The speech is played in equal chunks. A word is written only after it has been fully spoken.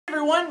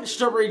everyone,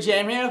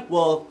 StrauberryJam here.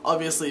 Well,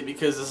 obviously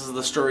because this is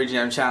the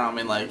StrauberryJam channel, I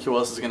mean like who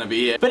else is gonna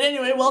be here? But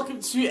anyway,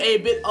 welcome to a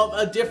bit of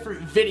a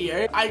different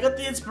video. I got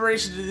the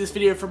inspiration to do this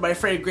video from my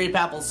friend Grape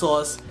Apple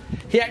Sauce.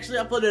 He actually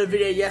uploaded a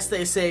video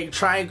yesterday saying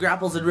trying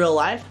grapples in real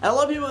life. And a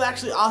lot of people have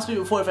actually asked me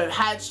before if I've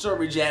had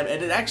StrauberryJam,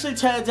 and it actually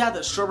turns out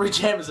that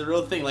StrauberryJam is a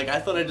real thing. Like I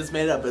thought I just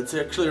made it up, but it's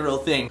actually a real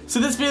thing. So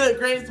this video that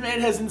Grape's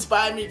made has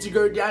inspired me to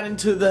go down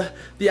into the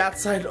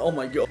outside, oh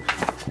my god,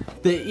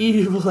 the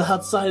evil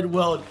outside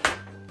world,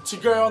 to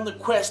go on the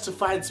quest to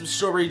find some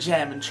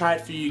StrauberryJam and try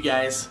it for you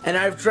guys. And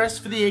I've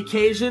dressed for the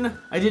occasion.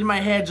 I did my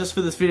hair just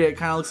for this video. It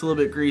kind of looks a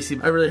little bit greasy.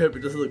 I really hope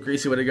it doesn't look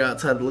greasy when I go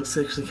outside. It looks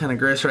actually kind of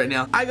gross right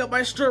now. I got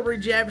my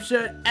StrauberryJam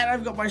shirt and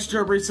I've got my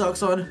strawberry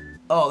socks on.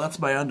 Oh, that's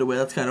my underwear.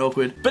 That's kind of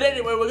awkward. But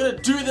anyway, we're gonna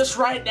do this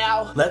right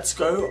now. Let's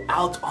go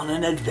out on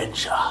an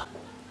adventure.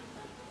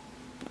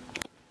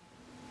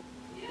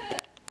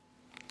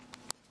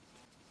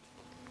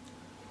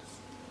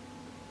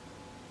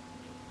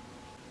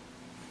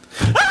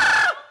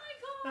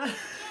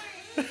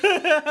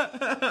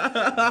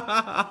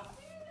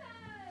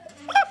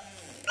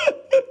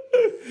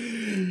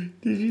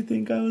 Did you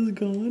think I was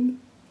gone?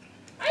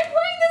 I'm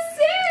playing The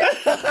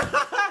Sims!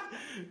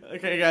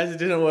 Okay guys, it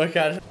didn't work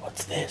out.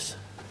 What's this?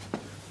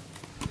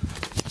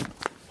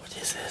 What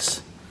is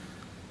this?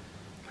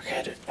 Okay,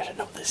 I don't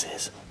know what this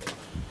is.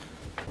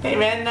 Hey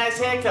man, nice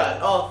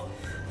haircut. Oh,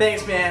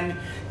 thanks man.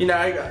 You know,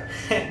 I got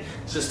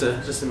it's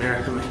just a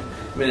miracle.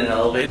 I'm in an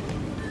elevator.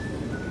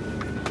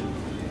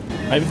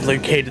 I've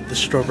located the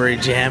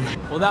StrauberryJam.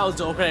 Well, that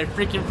was awkward. I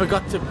freaking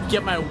forgot to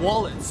get my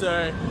wallet,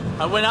 so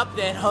I went up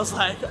there and I was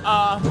like,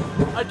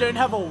 I don't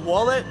have a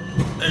wallet.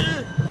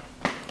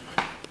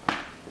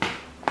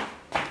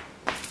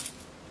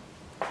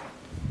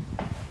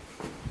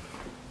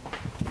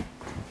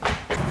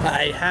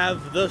 I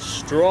have the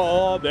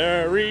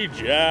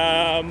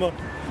StrauberryJam.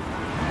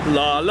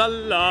 La la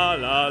la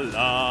la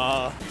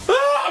la.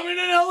 Ah, I'm in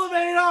an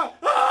elevator.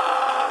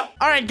 Ah!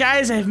 Alright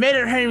guys, I've made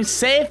it home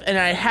safe and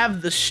I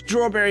have the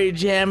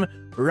StrauberryJam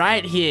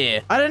right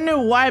here. I don't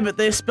know why, but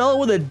they spell it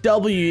with a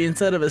W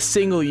instead of a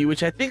single U,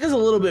 which I think is a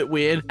little bit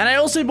weird. And I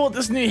also bought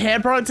this new hair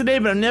product today,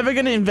 but I'm never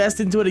going to invest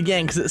into it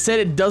again because it said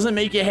it doesn't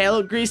make your hair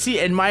look greasy,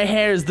 and my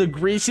hair is the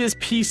greasiest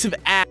piece of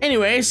ass.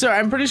 Anyway, so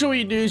I'm pretty sure what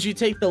you do is you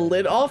take the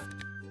lid off.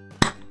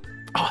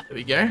 Oh, there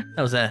we go.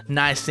 That was a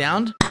nice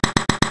sound.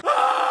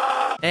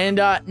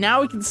 And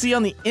now we can see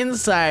on the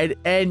inside,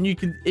 and you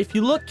can, if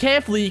you look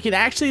carefully, you can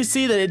actually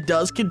see that it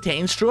does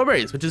contain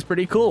strawberries, which is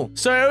pretty cool.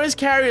 So I always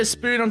carry a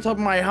spoon on top of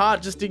my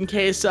heart just in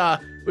case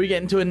we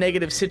get into a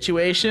negative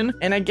situation.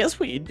 And I guess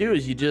what you do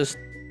is you just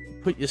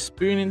put your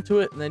spoon into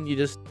it, and then you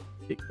just,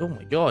 oh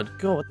my god,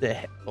 what the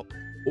heck?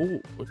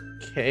 Oh,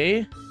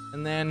 okay.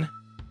 And then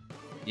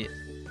you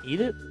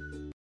eat it.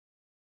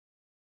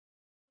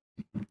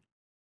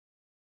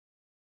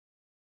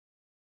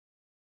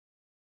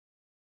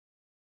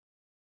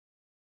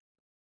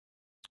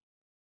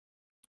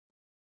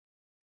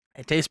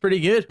 It tastes pretty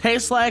good.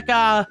 Tastes like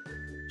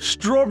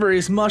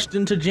strawberries mushed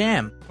into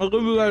jam. I'll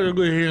give you guys a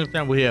good hearing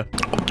sample here.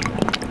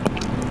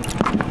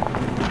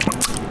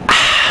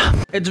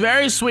 It's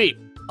very sweet.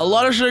 A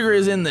lot of sugar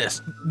is in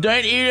this.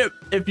 Don't eat it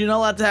if you're not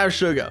allowed to have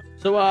sugar.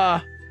 So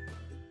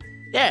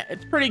yeah,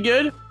 it's pretty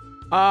good.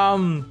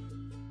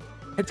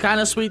 It's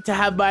kind of sweet to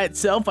have by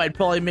itself. I'd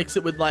probably mix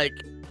it with like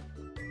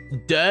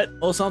dirt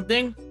or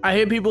something. I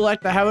hear people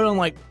like to have it on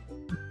like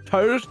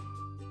toast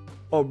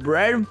or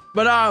bread,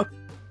 but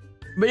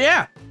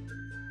yeah,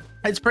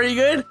 it's pretty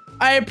good.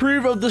 I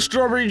approve of the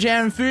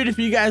StrauberryJam food if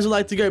you guys would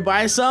like to go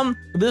buy some.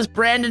 This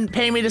brand didn't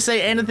pay me to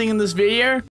say anything in this video.